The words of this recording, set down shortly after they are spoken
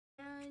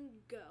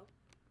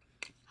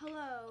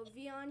So,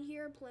 Vion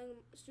here playing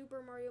Super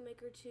Mario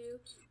Maker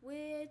 2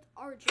 with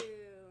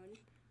Arjun.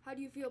 How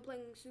do you feel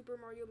playing Super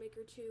Mario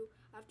Maker 2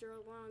 after a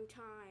long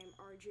time,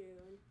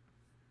 Arjun?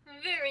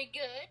 Very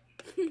good.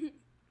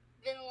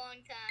 Been a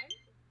long time.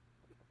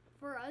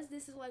 For us,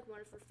 this is like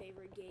one of our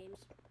favorite games,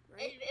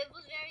 right? It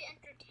was very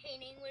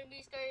entertaining when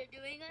we started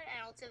doing it, and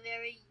also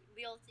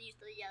we also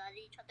used to yell at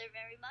each other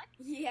very much.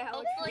 Yeah.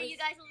 Hopefully you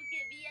guys will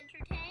be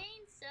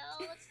entertained, so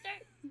let's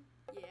start.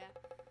 Yeah.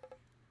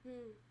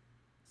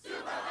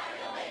 Super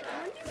Mario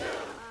Maker.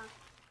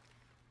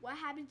 What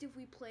happens if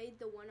we played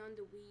the one on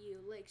the Wii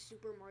U, like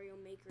Super Mario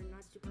Maker,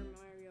 not Super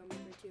Mario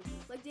Maker 2?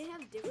 Like, they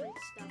have different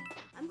stuff.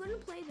 I'm going to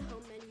play the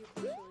home menu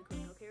course really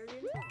quick, okay,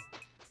 Arjun?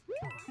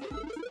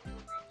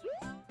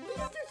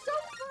 Because they're so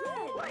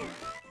fun!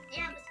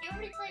 Yeah, but you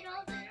already played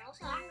all of them, and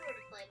also I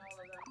already played all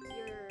of them.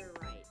 You're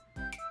right.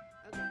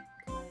 Okay.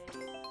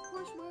 Play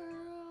Course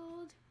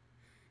World.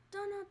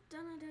 Dun dun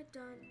dun dun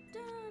dun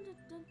dun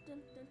dun dun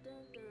dun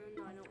dun.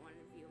 No, I don't want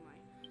to view my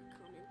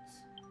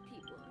comments.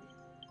 People.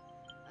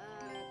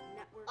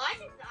 Network. Oh, I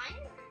didn't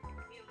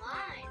review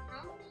mine.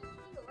 How many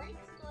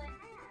likes do I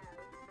have?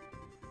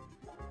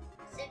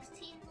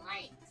 16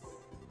 likes.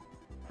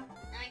 No,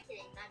 I'm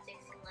kidding. Not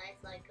 16 likes,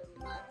 like a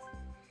month.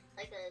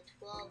 Like a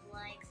 12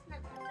 likes.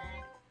 Not that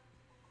bad.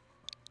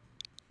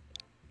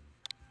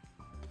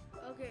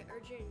 Okay,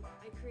 Arjun,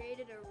 I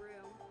created a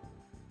room.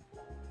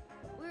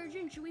 Wait,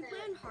 Arjun, should we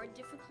play on hard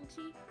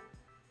difficulty?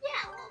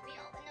 Yeah, well,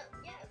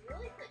 yeah,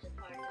 really good at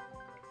hard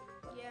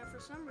difficulty. Yeah,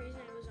 for some reason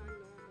it was on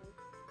normal.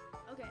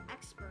 Okay,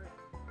 expert.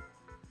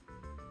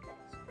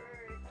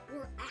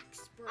 We're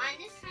expert. I'm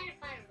just trying to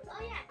find a room.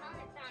 Oh yeah, I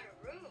found a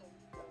room.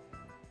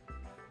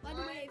 By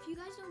the way, if you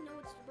guys don't know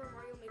what Super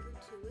Mario Maker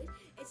 2 is,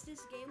 it's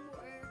this game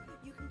where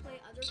you can play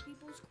other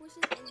people's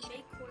courses and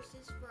make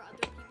courses for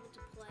other people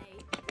to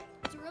play.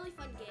 It's a really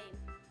fun game.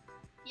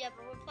 Yeah,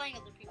 but we're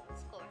playing other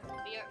people's courses.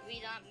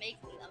 We're not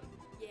making them.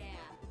 Yeah,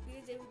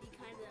 because it would be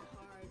kind of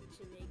hard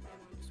to make them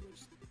on the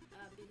Switch because,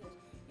 you know,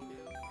 well,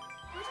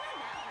 it's not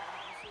that hard,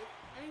 honestly.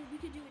 I mean,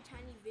 we could do a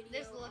tiny video.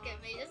 Just look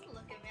at me.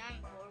 I'm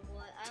horrible.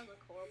 I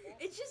look horrible.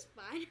 It's just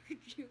fine,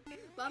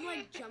 but I'm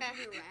like jumping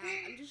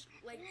around. I'm just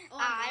like,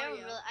 oh, I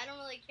don't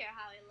really care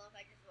how I look.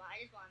 I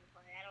just want to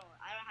play. I don't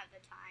have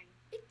the time.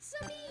 It's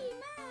me,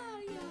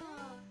 Mario.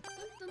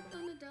 Dun,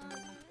 dun, dun,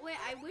 dun. Wait,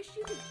 I wish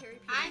you could carry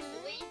people. I'm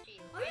Luigi.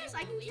 Oh yes,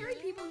 I can carry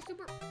people in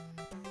Super.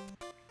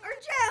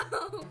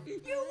 Arjo,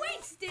 you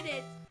wasted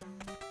it.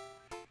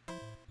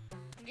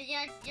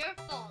 Yeah, it's your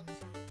fault.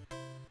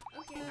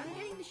 Okay, I'm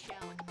getting the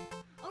shell.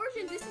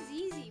 Arjun, this is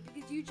easy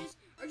because you just...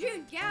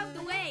 Arjun, get out of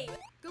the way!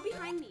 Go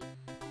behind me.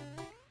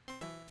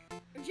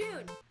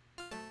 Arjun!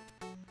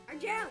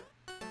 Arjun!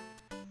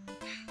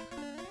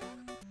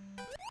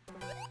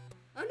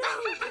 Oh no!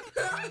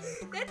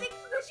 That thing's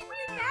pushing me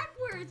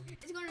backwards!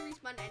 It's going to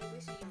respawn anyway,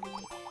 so you can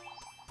take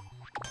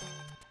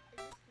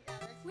it.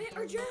 Wait,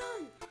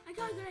 Arjun! I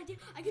got a good idea.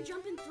 I could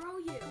jump and throw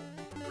you.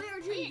 Wait,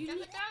 Arjun, you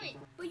need...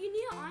 But you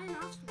need an on and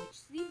off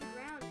switch. Leave the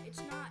ground.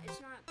 It's not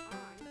on.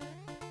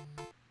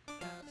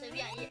 So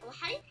yeah, well,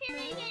 how do you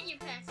parry again? You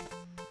press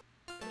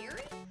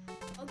parry?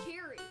 Oh,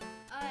 carry.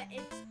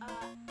 It's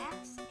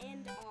X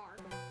and R.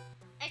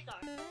 X R.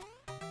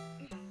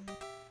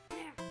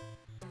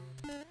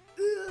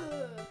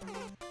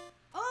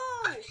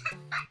 Oh!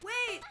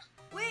 Wait.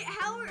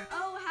 How are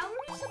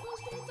we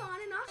supposed to hit the on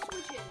and off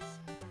switches?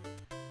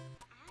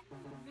 I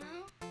don't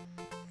know.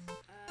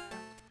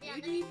 Yeah,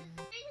 maybe.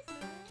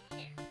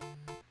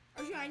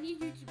 Arjun, I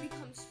need you to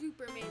become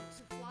Superman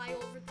to fly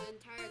over the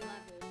entire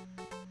level.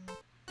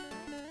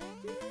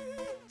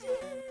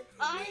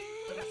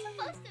 We're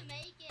supposed to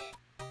make it.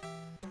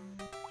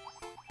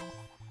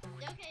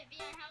 Okay,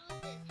 Vion, how was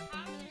this? How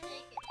are we gonna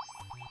make it?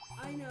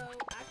 I know.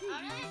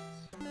 Alright.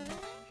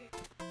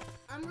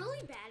 I'm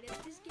really bad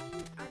at this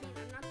game. I mean,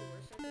 I'm not the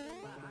worst at the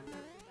game, but I'm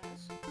not the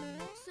best.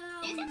 So.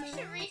 Do you think we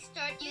should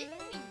restart? Do you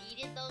think we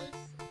needed those?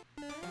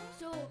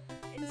 So,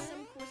 in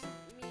some courses,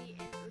 me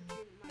and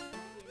Arjun might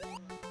be in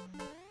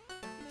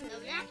No,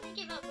 we're not gonna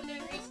give up. We're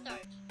gonna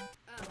restart.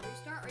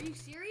 Restart? Are you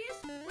serious?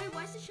 Wait,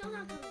 why is the shell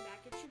not coming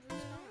back? It should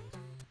respawn.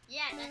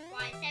 Yeah, that's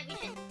why I said we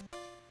should.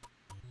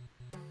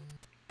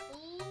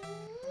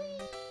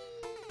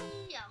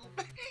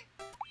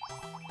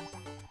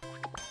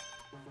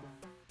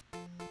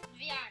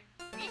 Vion,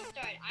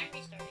 restart. I'm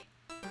restarting.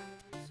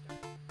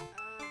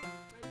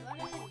 My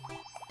button.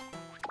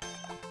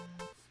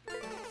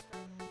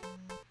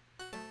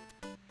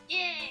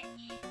 Yay!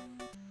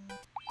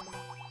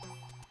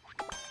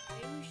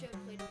 Maybe we should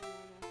have played on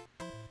normal.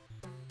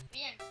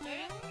 Vion, start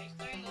over. Are you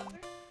starting over?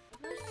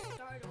 I'm supposed to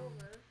start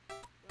over,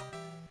 but I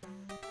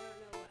don't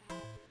know what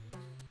happened.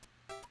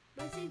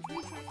 But it says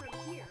retry from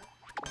here.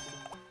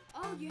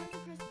 Oh, you have to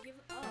press give.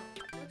 Oh,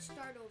 let's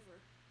start over.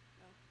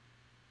 Oh.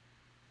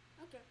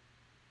 Okay.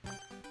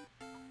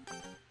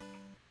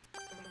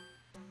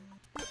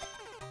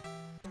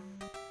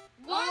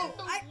 What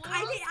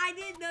I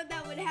didn't know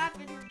that would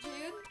happen,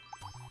 Arjun.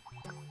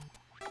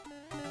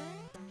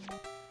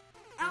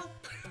 Ow.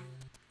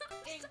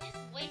 You just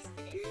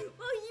wasted it.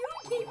 Well, you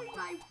gave me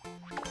my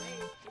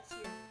way.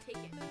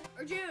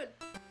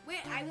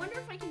 I wonder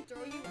if I can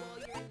throw you while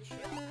you're in the shell.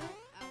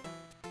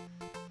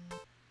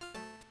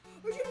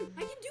 Arjun, I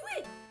can do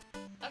it!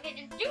 Okay,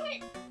 then do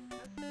it!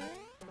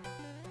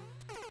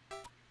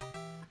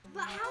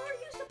 But how are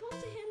you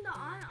supposed to hit the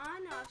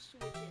on-off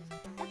switches?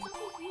 That's so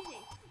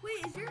confusing.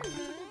 Wait, is there an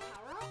invisible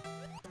power-up?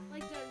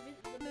 Like the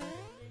invisible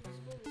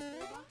mystery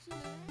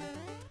boxes?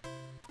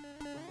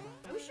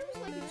 I wish there was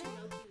like a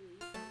Tanuki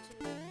leaf.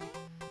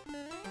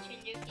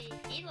 Tanuki,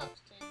 he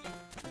loves Tanuki.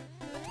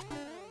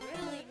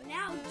 Really?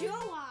 Now do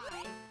I?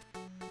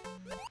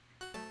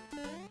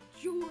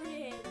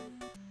 Jordan.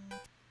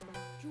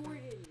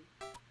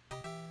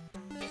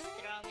 Just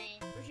throw me.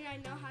 Arjun, I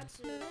know how to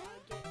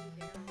get you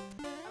there.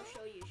 I'll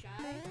show you, shy.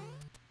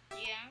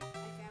 Yeah. I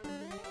found the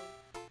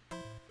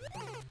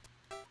way.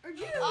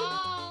 Arjun!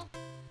 Oh!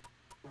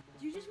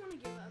 Do you just want to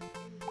give up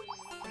and do it?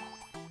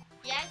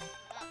 Yes.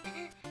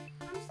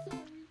 I'm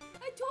sorry.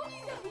 I told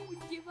you that we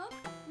would give up.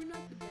 We're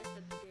not the best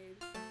at the game.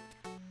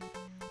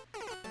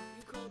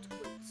 You called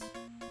quits.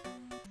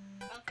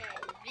 Okay,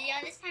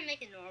 Beyond, this time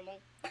make it normal.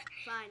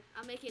 Fine,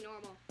 I'll make it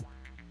normal.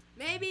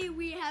 Maybe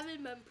we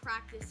haven't been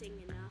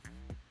practicing enough.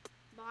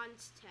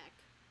 Bonds Tech.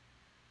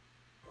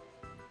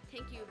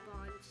 Thank you,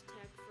 Bonds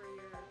Tech, for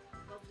your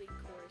lovely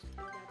course. If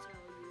that's how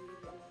you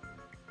even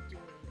do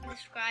it.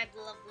 Describe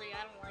lovely,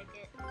 I don't like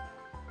it.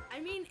 I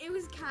mean, it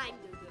was kind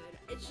of good.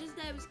 It's just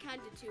that it was kind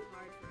of too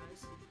hard for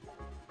us.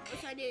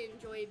 Which I didn't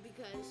enjoy it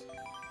because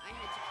I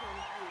had to kill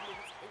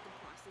humans in the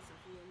process of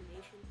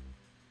elimination.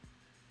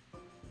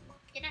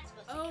 You're not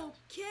supposed to kill.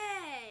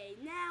 Okay,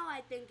 now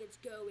I think it's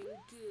going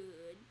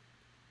good.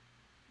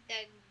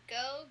 The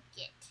go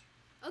get.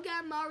 Okay,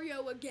 I'm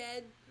Mario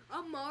again.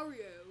 I'm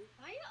Mario.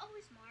 Why are you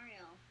always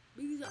Mario?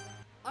 Because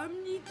I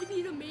need to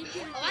be the main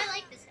character. Oh, I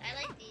like this. I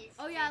like these.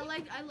 Oh yeah, I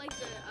like the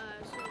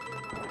Super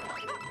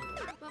Mario.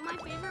 But my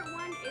favorite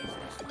one is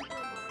the Super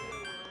Mario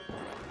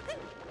World.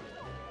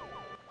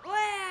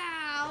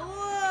 Wow!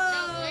 Whoa! So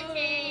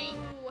glitchy.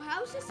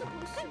 How's this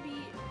supposed to be?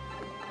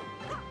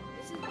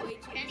 This is way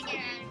too Trying to get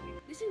out of here.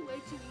 This is way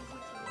too easy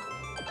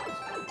to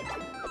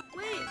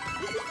Wait,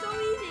 this is so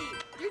easy.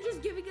 You're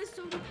just giving us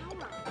so many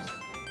power-ups.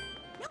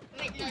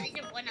 Wait, no, these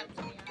are one-ups,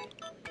 Beyond.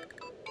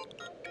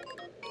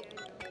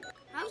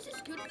 How's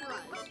this good for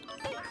us?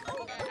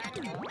 I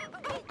don't know.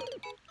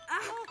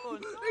 Oh,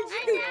 no.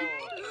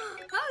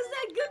 How is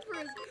that good for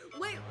us?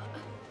 Wait. I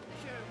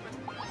should have pressed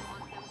the button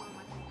on that one.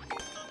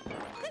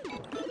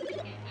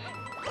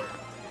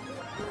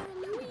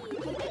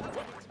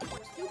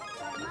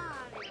 Super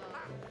Mario.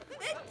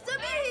 It's a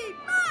me,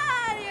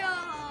 Mario.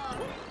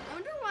 I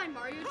wonder why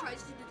Mario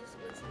tries to do the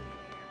splits in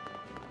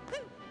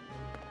midair.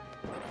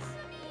 It's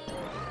a me,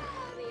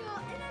 Mario,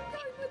 and I'm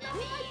going with my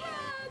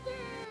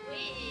brother.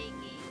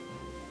 Luigi.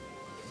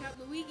 It's not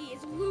Luigi,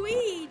 it's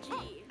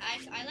Luigi. I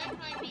like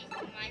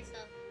calling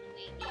myself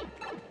Luigi.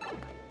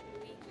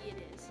 Luigi it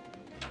is.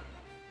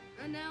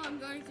 And now I'm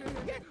going through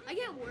here. I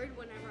get worried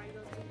whenever I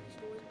go through these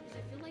doors because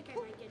I feel like I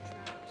might get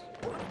trapped.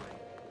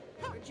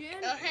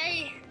 Arjun? Oh,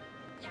 hey.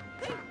 Now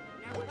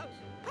what?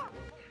 How am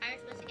I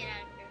supposed to get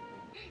out of here?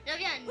 No,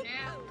 yeah,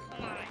 now.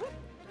 Come on.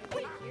 Do I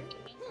get here?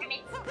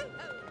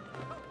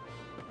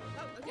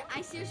 Okay,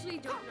 I seriously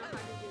don't know how to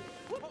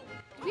do it.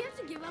 Do we have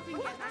to give up and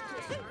get back to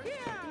the start? I think we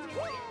have to get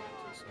back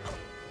to the start.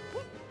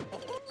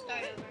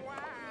 Start over.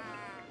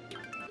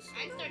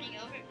 I'm starting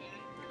over, man.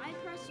 I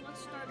press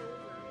let's start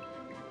over.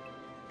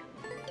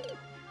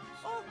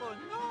 Oh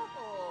no!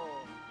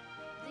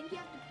 I think you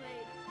have to play.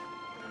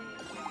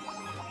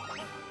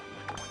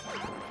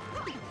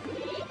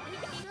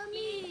 It's a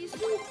me,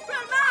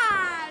 Super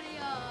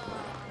Mario!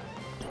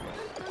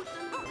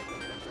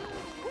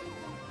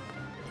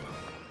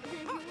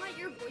 Okay, if you want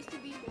your voice to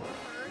be more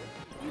heard,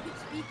 you can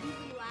speak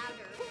even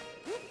louder.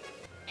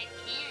 I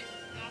can't.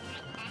 Not on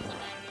a console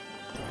battery.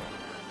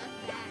 That's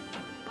bad.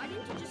 Why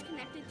didn't you just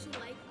connect it to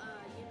like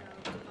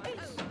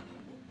device?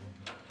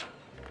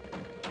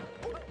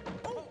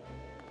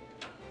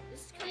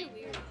 This is kind of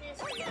weird.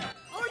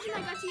 Oh, Arjun, I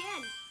got to the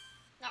end.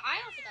 No, I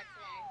also got to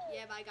that.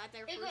 Yeah, but I got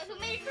there Who first.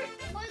 made it first?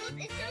 Oh, look,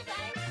 it's still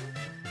guys.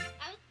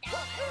 I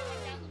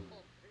went down the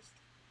hole first.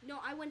 No,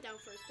 I went down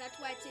first. That's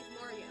why it says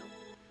Mario.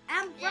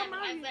 I'm Yeah, from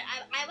Mario. but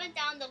I went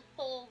down the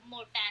hole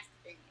more fast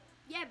than you.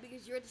 Yeah,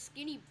 because you're the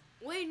skinny.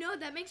 Wait, no,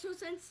 that makes no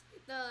sense.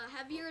 The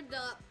heavier,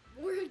 the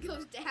more it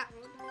goes down.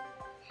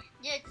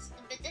 Yeah,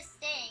 but just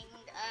saying,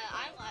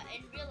 I'm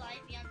in real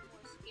life, I'm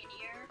more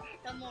skinnier.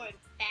 The more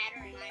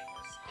fatter, and I'm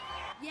more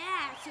skinnier.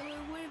 Yeah, so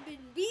it would have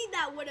been me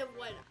that would have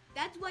won.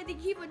 That's why they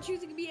keep on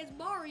choosing me as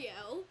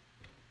Mario.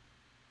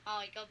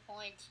 Oh, good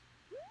point.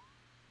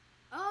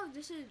 Oh,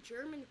 this is a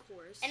German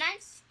course. And I'm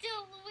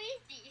still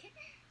Luigi.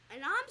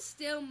 And I'm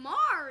still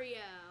Mario.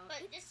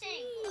 But It's just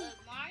saying, me.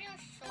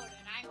 Mario's short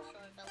and I'm short,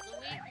 but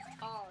Luigi's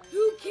tall.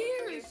 Who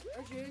cares,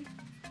 Arjun?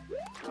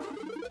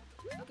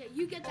 Okay,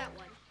 you get that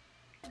one.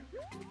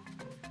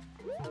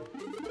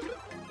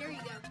 There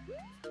you go.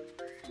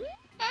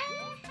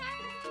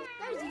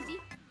 That was easy.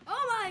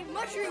 Oh my,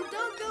 mushroom,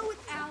 don't go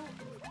without.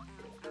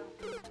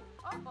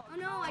 Oh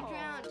no, I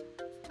drowned.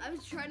 I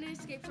was trying to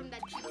escape from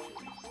that cheat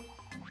sheet.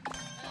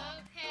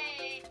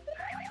 Okay.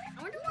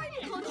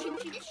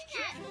 Isn't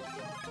that?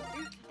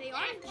 They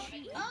aren't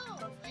cheap. Oh,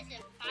 it's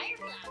a fire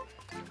flower.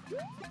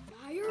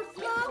 Fire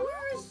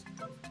flowers?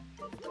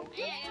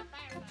 Yeah, I got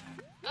fire flower.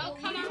 Oh,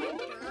 You come on. can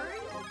burn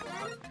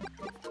them?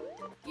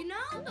 You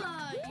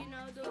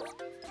know those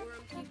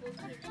worm people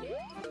can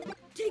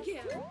take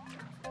him.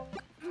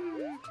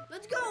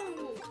 Let's go.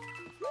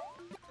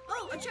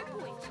 Oh, a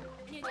checkpoint.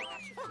 I need to get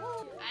that checkpoint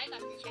too. I got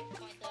the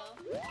checkpoint though.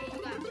 Okay, you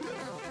got it.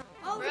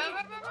 Oh, Bro,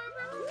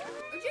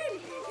 Arjun,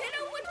 hit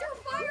him with their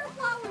fire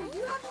flowers.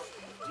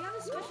 You have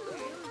a special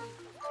ability.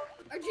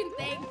 Arjun,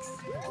 thanks.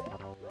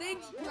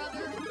 Thanks,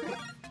 brother.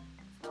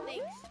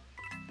 Thanks.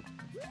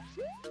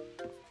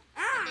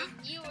 Ah!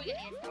 You were gonna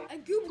get A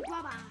goom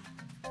baba.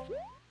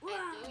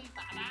 Wow.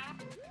 Baba.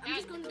 I'm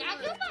just going to Now,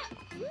 do it.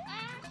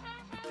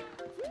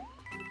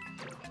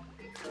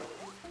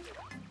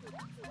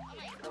 Oh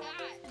my god.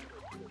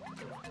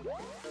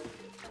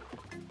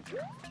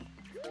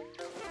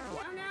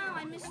 Oh no,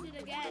 I missed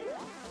it again.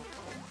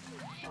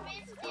 I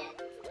missed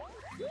it.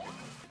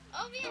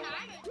 Oh man,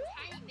 I'm a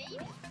tiny baby.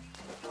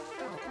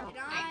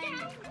 And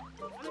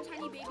I'm a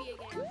tiny baby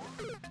again.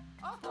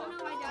 Oh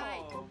no, I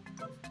died.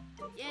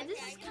 Yeah, this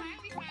is kind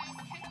of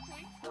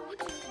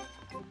checkpoint.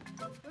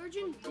 of...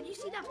 Virgin, did you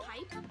see that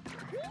pipe?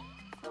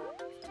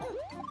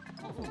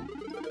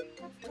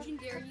 Virgin,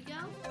 there you go.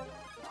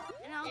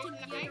 And I'll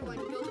take the other one.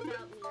 Go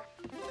without me.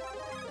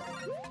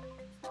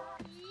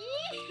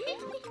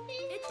 It's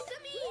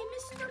me,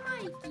 Mr.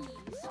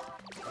 Mikey's.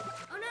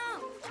 Oh no!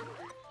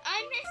 I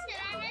missed it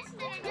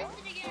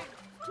again.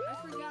 I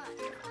forgot.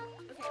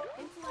 Okay,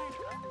 inflate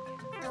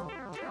up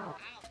again.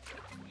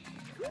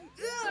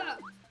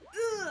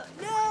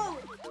 No!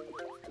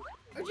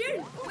 Arjun,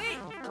 wait!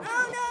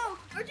 Oh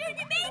no! Arjun,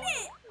 you made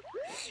it!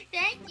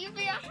 Thank you,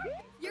 Bill.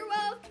 You're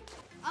welcome.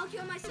 I'll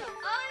kill myself.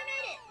 Oh, I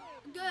made it.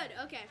 Good,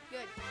 okay,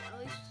 good. At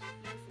least you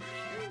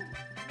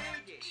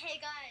finished. Hey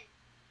guys,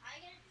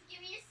 just give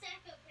me a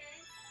sec, okay?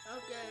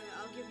 Okay,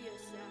 I'll give you a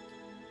sec.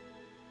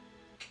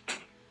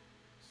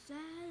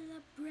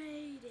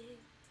 Celebrating.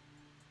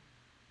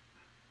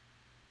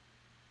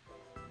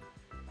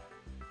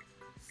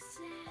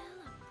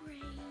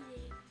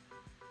 Celebrating.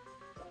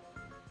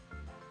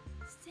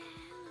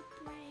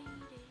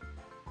 Celebrating.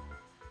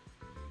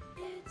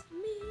 It's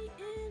me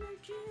and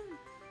Arjun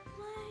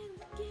playing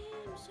the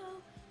game, so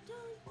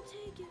don't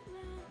take it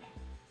well.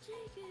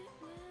 Take it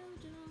well,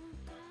 don't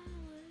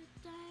call it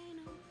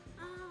dino.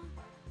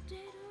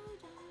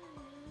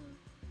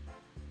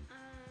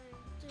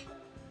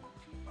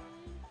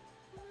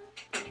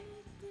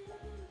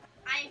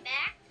 I'm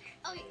back.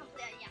 Oh, you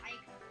completed. Yeah,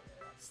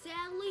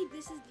 Sadly,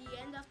 this is the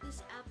end of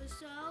this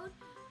episode,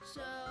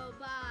 so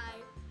bye.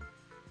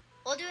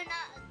 We'll do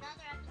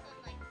another episode in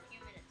like a few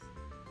minutes.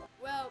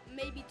 Well,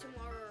 maybe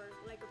tomorrow or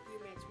like a few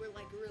minutes. We're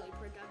like really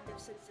productive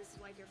since this is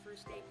like our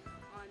first day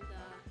on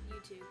the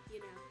YouTube, you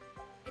know.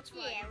 It's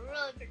fun. Yeah, we're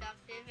really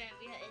productive and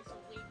it's a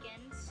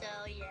weekend, so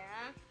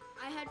yeah.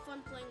 I had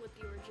fun playing with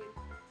you, Arjun.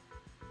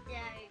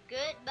 Yeah,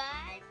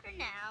 goodbye for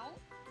now.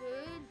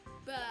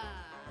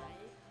 Goodbye.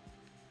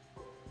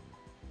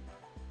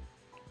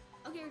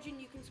 Okay, Arjun,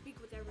 you can speak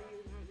whatever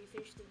you want. We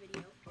finished the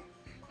video.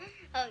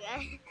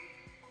 Okay.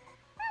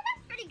 Well,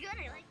 that's pretty good.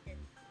 I like